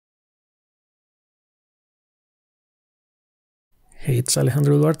Hey, it's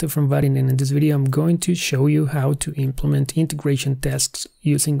Alejandro Duarte from Vaadin, and in this video I'm going to show you how to implement integration tests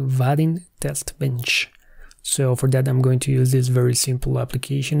using Vaadin Test Bench. So for that I'm going to use this very simple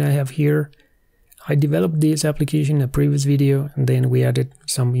application I have here. I developed this application in a previous video and then we added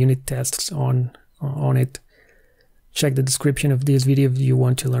some unit tests on it. Check the description of this video if you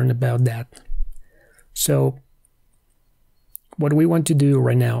want to learn about that. So what we want to do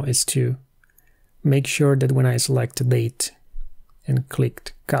right now is to make sure that when I select a date and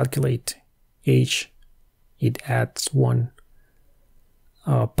clicked calculate age, it adds one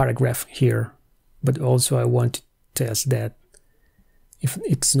paragraph here, but also I want to test that if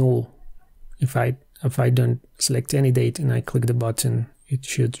it's null. If I don't select any date and I click the button, it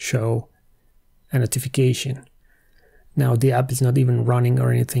should show a notification. Now the app is not even running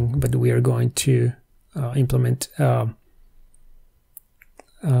or anything, but we are going to implement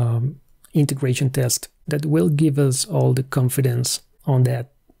integration test that will give us all the confidence on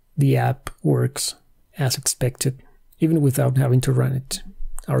that the app works as expected, even without having to run it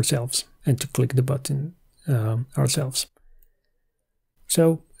ourselves and to click the button ourselves.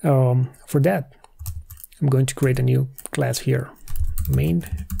 So for that, I'm going to create a new class here, main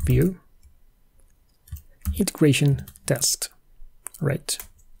view integration test. Right.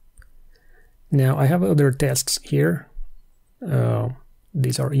 Now I have other tests here.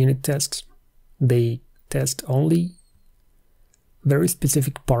 These are unit tests. They test only very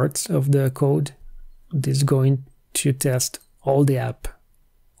specific parts of the code. This is going to test all the app,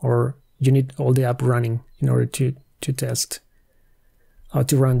 or you need all the app running in order to test how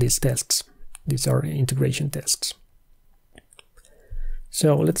to run these tests. These are integration tests.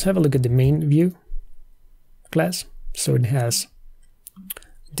 So let's have a look at the main view class. So it has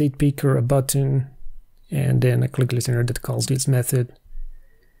date picker, a button, and then a click listener that calls this method.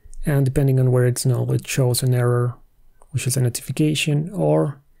 And depending on where it's null, it shows an error, which is a notification,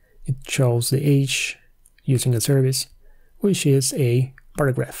 or it shows the age using a service, which is a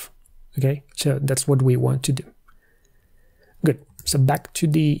paragraph. Okay, so that's what we want to do. Good. So back to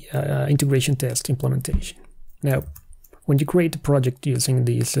the integration test implementation. Now, when you create a project using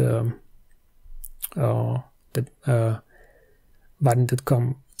these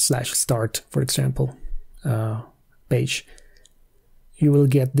vaadin.com/start, for example, page, you will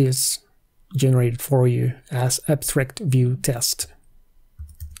get this generated for you as abstract view test,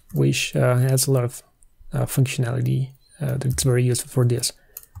 which has a lot of functionality that's very useful for this.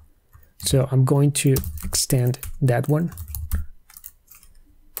 So I'm going to extend that one,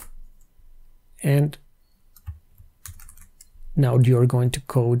 and now you're going to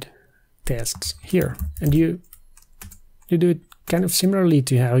code tests here, and you do it kind of similarly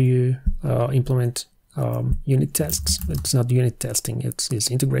to how you implement unit tests. It's not unit testing, it's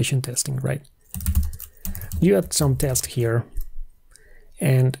integration testing, right? You add some test here,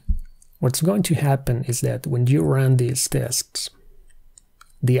 and what's going to happen is that when you run these tests,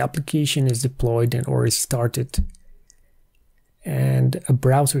 the application is deployed or is started, and a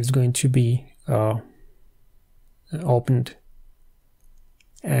browser is going to be opened,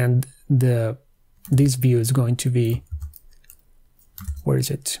 and this view is going to be, where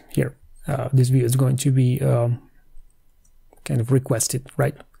is it? Here. This view is going to be kind of requested,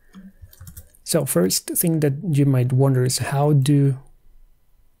 right? So first thing that you might wonder is how do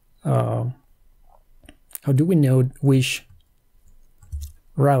we know which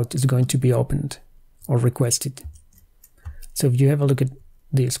route is going to be opened or requested? So if you have a look at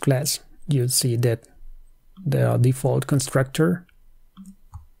this class, you'll see that the default constructor,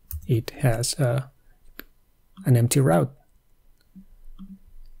 it has an empty route.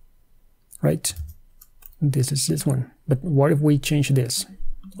 Right, this is this one. But what if we change this,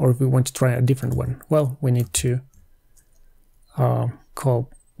 or if we want to try a different one? Well, we need to call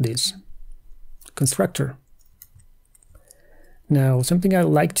this constructor. Now, something I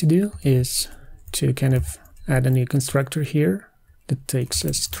like to do is to kind of add a new constructor here that takes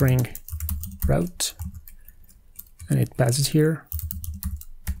a string route and it passes here.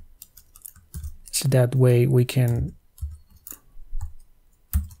 So that way we can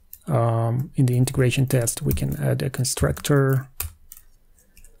in the integration test, we can add a constructor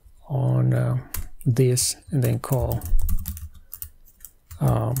on this and then call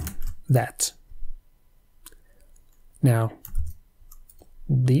that. Now,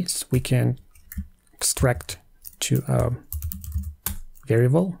 this we can extract to a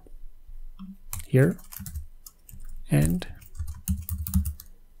variable here, and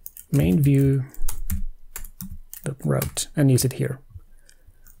main view route, and use it here.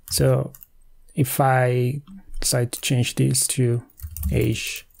 So if I decide to change this to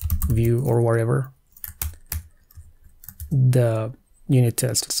age view or whatever, the unit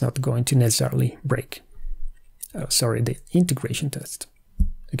test is not going to necessarily break. Sorry, the integration test.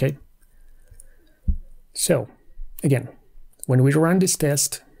 Okay. So again, when we run this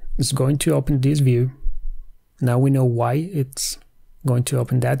test, it's going to open this view. Now we know why it's going to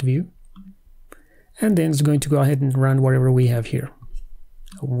open that view. And then it's going to go ahead and run whatever we have here.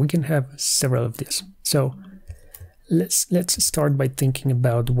 We can have several of these. So let's start by thinking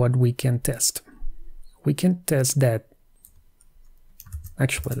about what we can test. We can test that.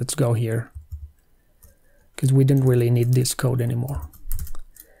 Actually, let's go here, because we don't really need this code anymore.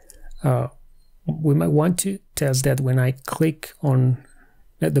 We might want to test that when I click on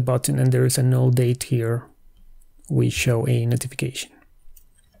the button and there is a null date here, we show a notification.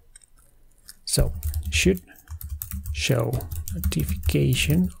 So should show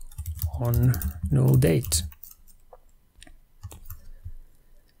notification on null date.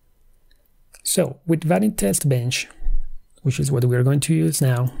 So with Vaadin Test Bench, which is what we're going to use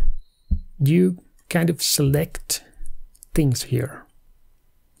now, you kind of select things here.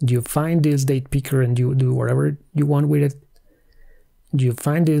 You find this date picker and you do whatever you want with it. You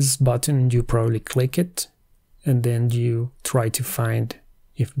find this button and you probably click it, and then you try to find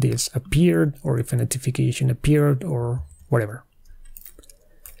if this appeared or if a notification appeared or whatever.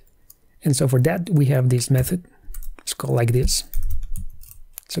 And so for that we have this method. It's called like this.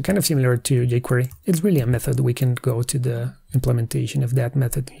 So kind of similar to jQuery. It's really a method. We can go to the implementation of that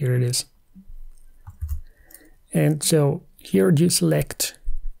method. Here it is. And so here you select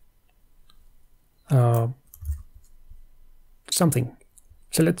something.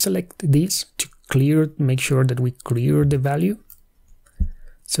 So let's select these to clear, make sure that we clear the value.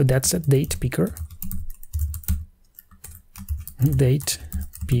 So that's a date picker. Date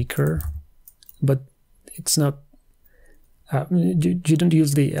picker, but it's not, you don't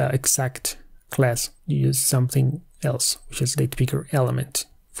use the exact class, you use something else, which is date picker element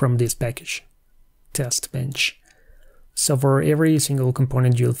from this package, test bench. So for every single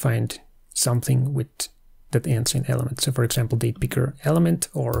component you'll find something with that ends in element. So for example, date picker element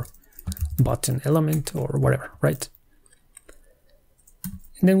or button element or whatever, right?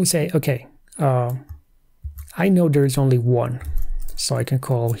 And then we say, okay, I know there is only one, so I can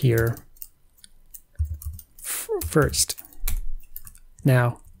call here first.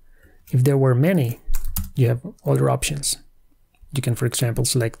 Now, if there were many, you have other options. You can, for example,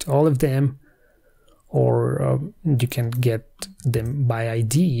 select all of them, or you can get them by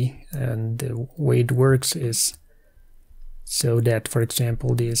ID. And the way it works is so that, for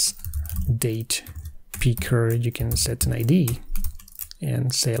example, this date picker, you can set an ID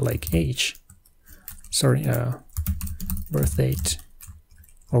and say like age, sorry, birth date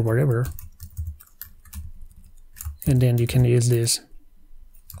or whatever, and then you can use this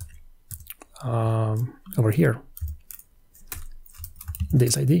over here,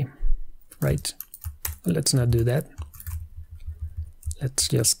 this ID, right? Let's not do that. Let's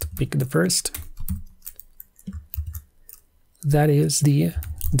just pick the first. That is the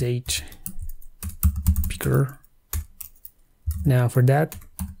date picker. Now for that,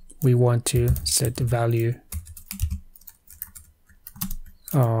 we want to set the value,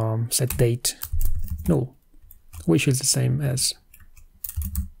 set date null, which is the same as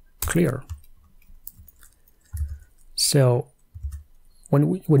clear. So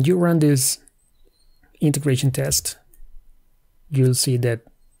when you run this integration test, you'll see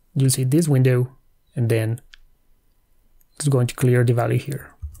this window, and then it's going to clear the value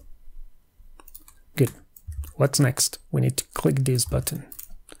here. Good. What's next? We need to click this button,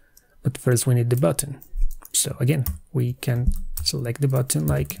 but first we need the button. So again, we can select the button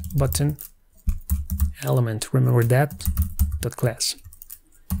like button element. Remember that class.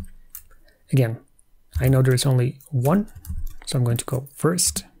 Again, I know there's only one, so I'm going to go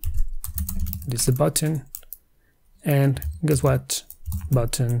first. This is the button, and guess what?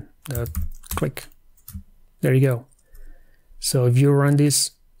 Button click. There you go. So if you run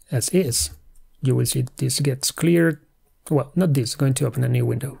this as is, you will see this gets cleared. Well, not this, it's going to open a new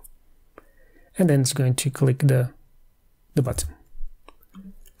window. And then it's going to click the button.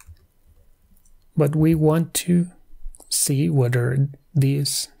 But we want to see whether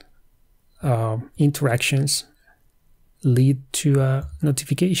these interactions lead to a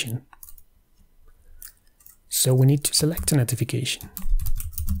notification. So we need to select a notification.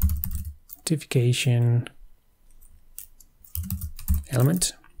 Notification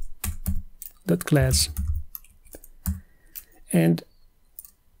element dot class, and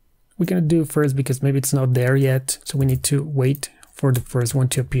we're gonna do first because maybe it's not there yet, so we need to wait for the first one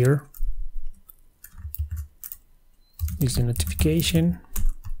to appear. Use the notification,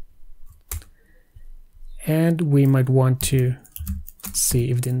 And we might want to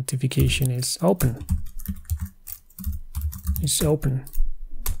see if the notification is open. It's open.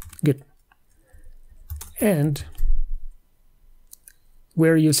 Good. And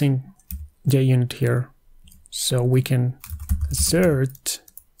we're using JUnit here, so we can assert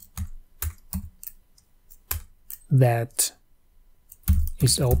that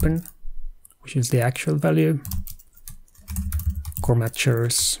is open, which is the actual value. Core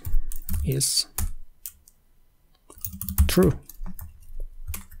matchers is true.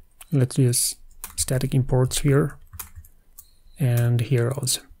 Let's use static imports here and here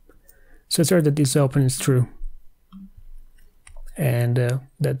also. So assert that this open is true, and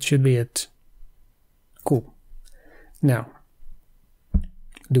that should be it. Cool. Now,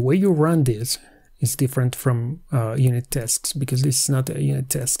 the way you run this is different from unit tests, because this is not a unit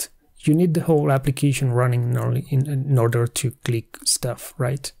test. You need the whole application running in order to click stuff,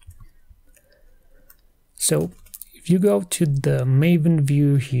 right? So if you go to the Maven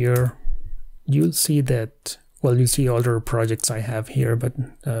view here, you'll see that, well, you see other projects I have here, but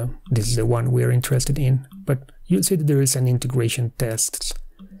this is the one we're interested in. But you'll see that there is an integration tests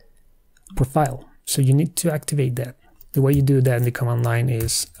profile. So you need to activate that. The way you do that in the command line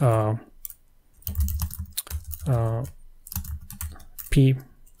is p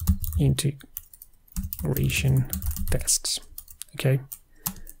integration tests, okay?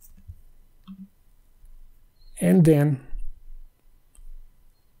 And then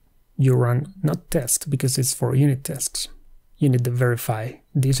you run not test, because it's for unit tests. You need to verify.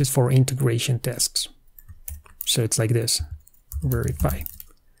 This is for integration tests. So it's like this, verify.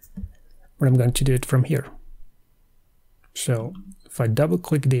 But I'm going to do it from here. So if I double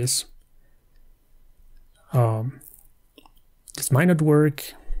click this, this might not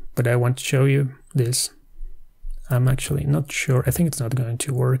work, but I want to show you this. I'm actually not sure. I think it's not going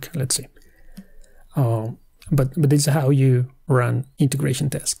to work. Let's see. But this is how you run integration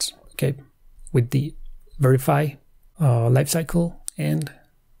tests, okay? With the verify lifecycle and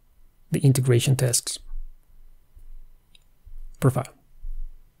the integration tests profile.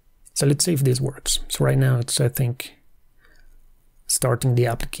 So let's see if this works. So right now it's, I think, starting the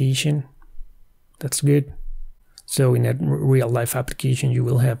application. That's good. So in a real life application, you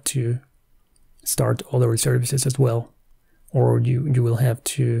will have to start other services as well, or you will have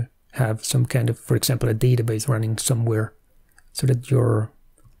to have some kind of, for example, a database running somewhere so that your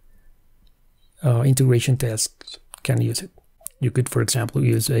integration tests can use it. You could, for example,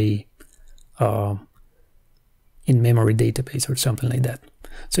 use a in-memory database or something like that.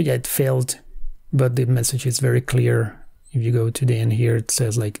 So yeah, it failed, but the message is very clear. If you go to the end here, it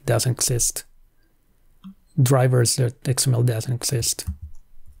says like doesn't exist. Drivers.xml doesn't exist.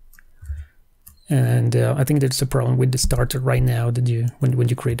 And I think there's a problem with the starter right now that when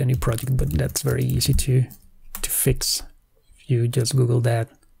you create a new project, but that's very easy to fix. If you just Google that,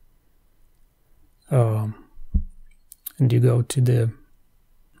 and you go to the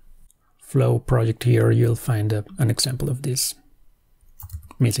Flow project here, you'll find an example of this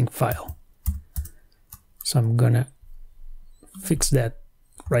missing file. So I'm gonna fix that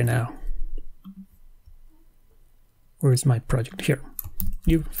right now. Where is my project? Here.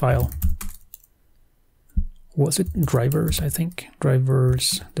 New file. Was it drivers? I think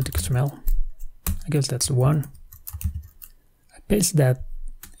drivers.xml. I guess that's the one. I paste that,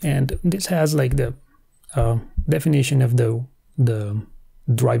 and this has like the definition of the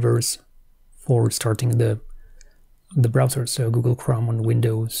drivers for starting the browser. So Google Chrome on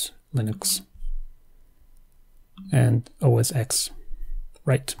Windows, Linux, and OS X,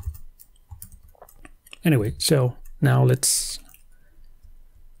 right? Anyway, so now let's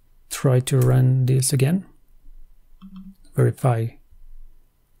try to run this again. Verify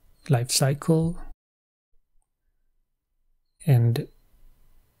lifecycle, and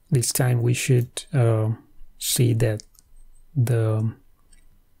this time we should see that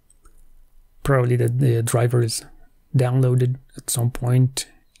probably the driver is downloaded at some point,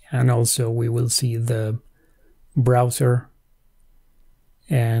 and also we will see the browser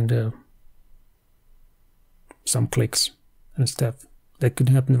and some clicks and stuff. That could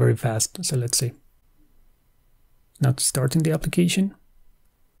happen very fast. So let's see. Now starting the application.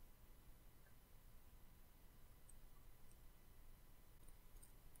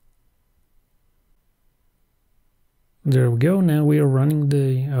 There we go. Now we are running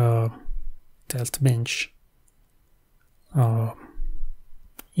the test bench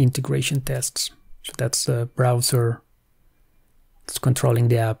integration tests. So that's the browser. It's controlling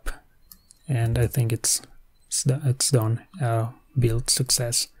the app, and I think it's done. Build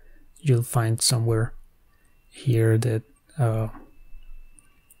success. You'll find somewhere here that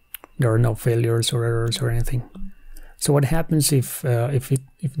there are no failures or errors or anything. So what happens if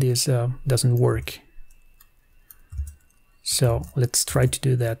this doesn't work? So let's try to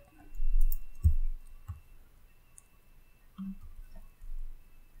do that.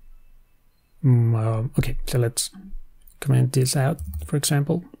 Okay, so let's comment this out, for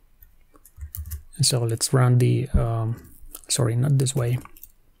example. And so let's run the sorry, not this way.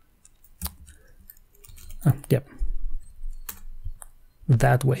 Yep,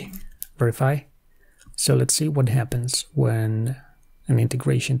 that way. Verify. So let's see what happens when an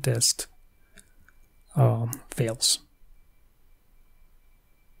integration test fails.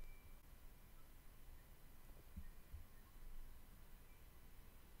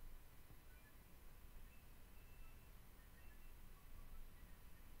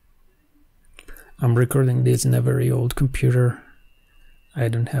 I'm recording this in a very old computer. I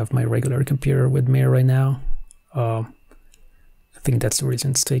don't have my regular computer with me right now. I think that's the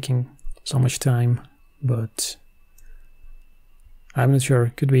reason it's taking so much time, but I'm not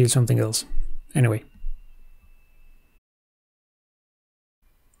sure. Could be something else. Anyway.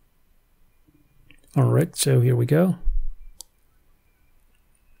 Alright, so here we go.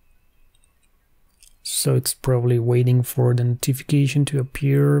 So it's probably waiting for the notification to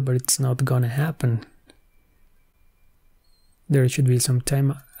appear, but it's not gonna happen. There should be some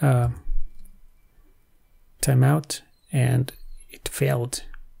timeout, and it failed.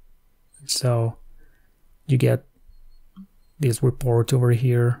 So you get this report over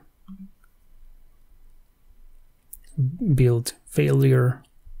here, build failure,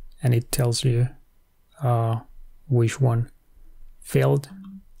 and it tells you which one failed.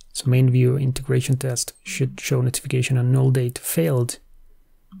 So main view integration test should show notification on null date failed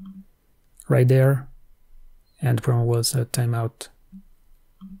right there, and the problem was a timeout,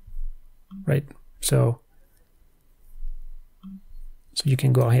 right? So you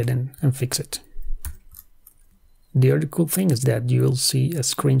can go ahead and fix it. The other cool thing is that you'll see a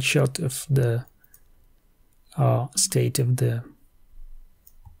screenshot of the state of the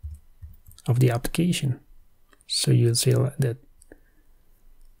application. So you'll see that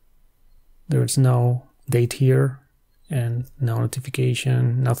there's no date here and no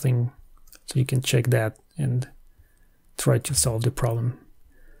notification, nothing. So you can check that and try to solve the problem.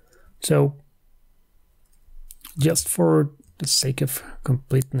 So just for the sake of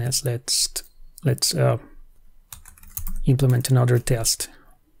completeness, let's implement another test.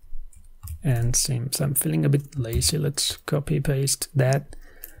 And since I'm feeling a bit lazy, let's copy paste that.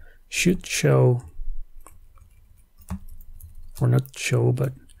 Should show, or not show,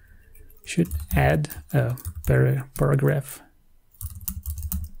 but should add a paragraph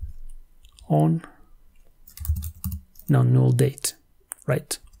on non-null date,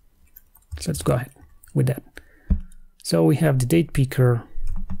 right? So let's go ahead with that. So we have the date picker.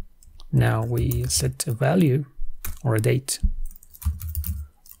 Now we set a value or a date.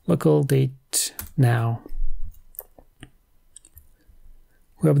 Local date now.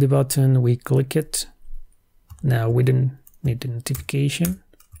 We have the button, we click it. Now we don't need the notification.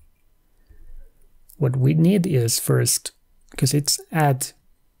 What we need is first, because it's add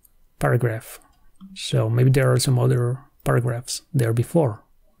paragraph, so maybe there are some other paragraphs there before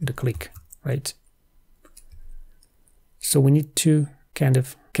the click, right? So we need to kind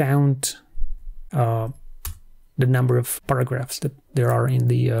of count the number of paragraphs that there are in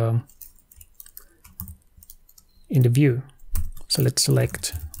the view. So let's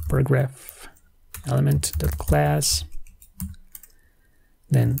select paragraph element.class,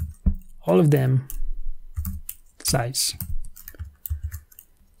 then all of them size.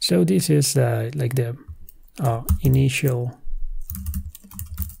 So this is like the initial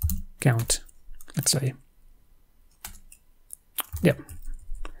count, let's say. Yep.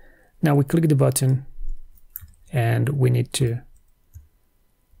 Now we click the button and we need to,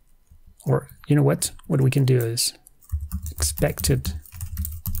 or you know what we can do is expected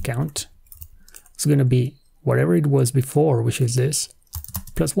count. It's going to be whatever it was before, which is this,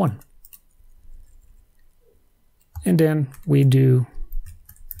 plus 1. And then we do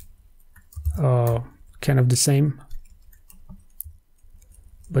kind of the same,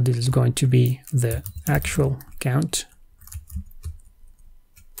 but this is going to be the actual count,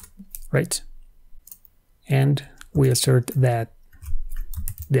 right? And we assert that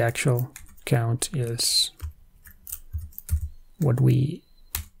the actual count is what we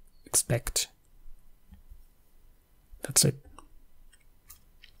expect. That's it.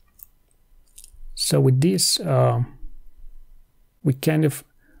 So with this,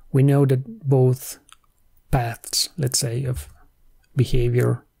 we know that both paths, let's say, of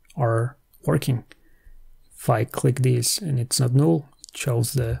behavior are working. If I click this and it's not null, it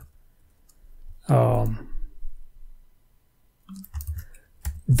shows the the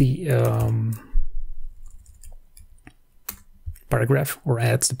paragraph, or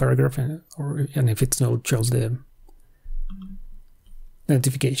adds the paragraph, and if it's not, shows the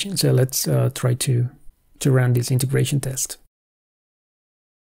notification. So let's try to run this integration test.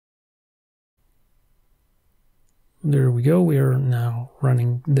 There we go. We are now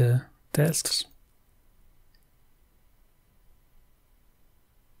running the tests.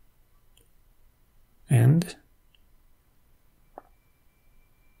 And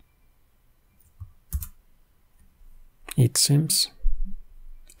it seems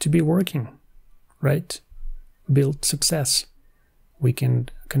to be working, right? Build success. We can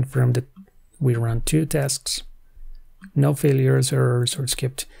confirm that we run 2 tests, no failures or errors or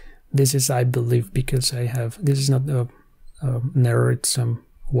skipped. This is, I believe, because I have, this is not an error, it's some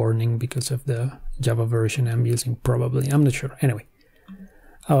warning because of the Java version I'm using, probably. I'm not sure. Anyway,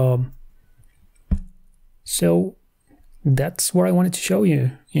 so that's what I wanted to show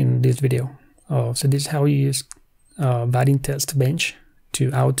you in this video. So this is how you use Vaadin Test Bench to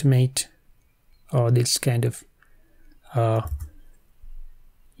automate this kind of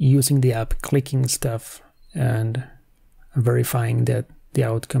using the app, clicking stuff, and verifying that the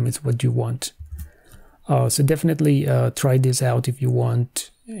outcome is what you want. So definitely try this out if you want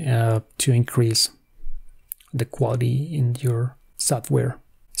to increase the quality in your software.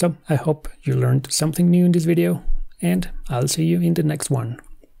 So I hope you learned something new in this video, and I'll see you in the next one.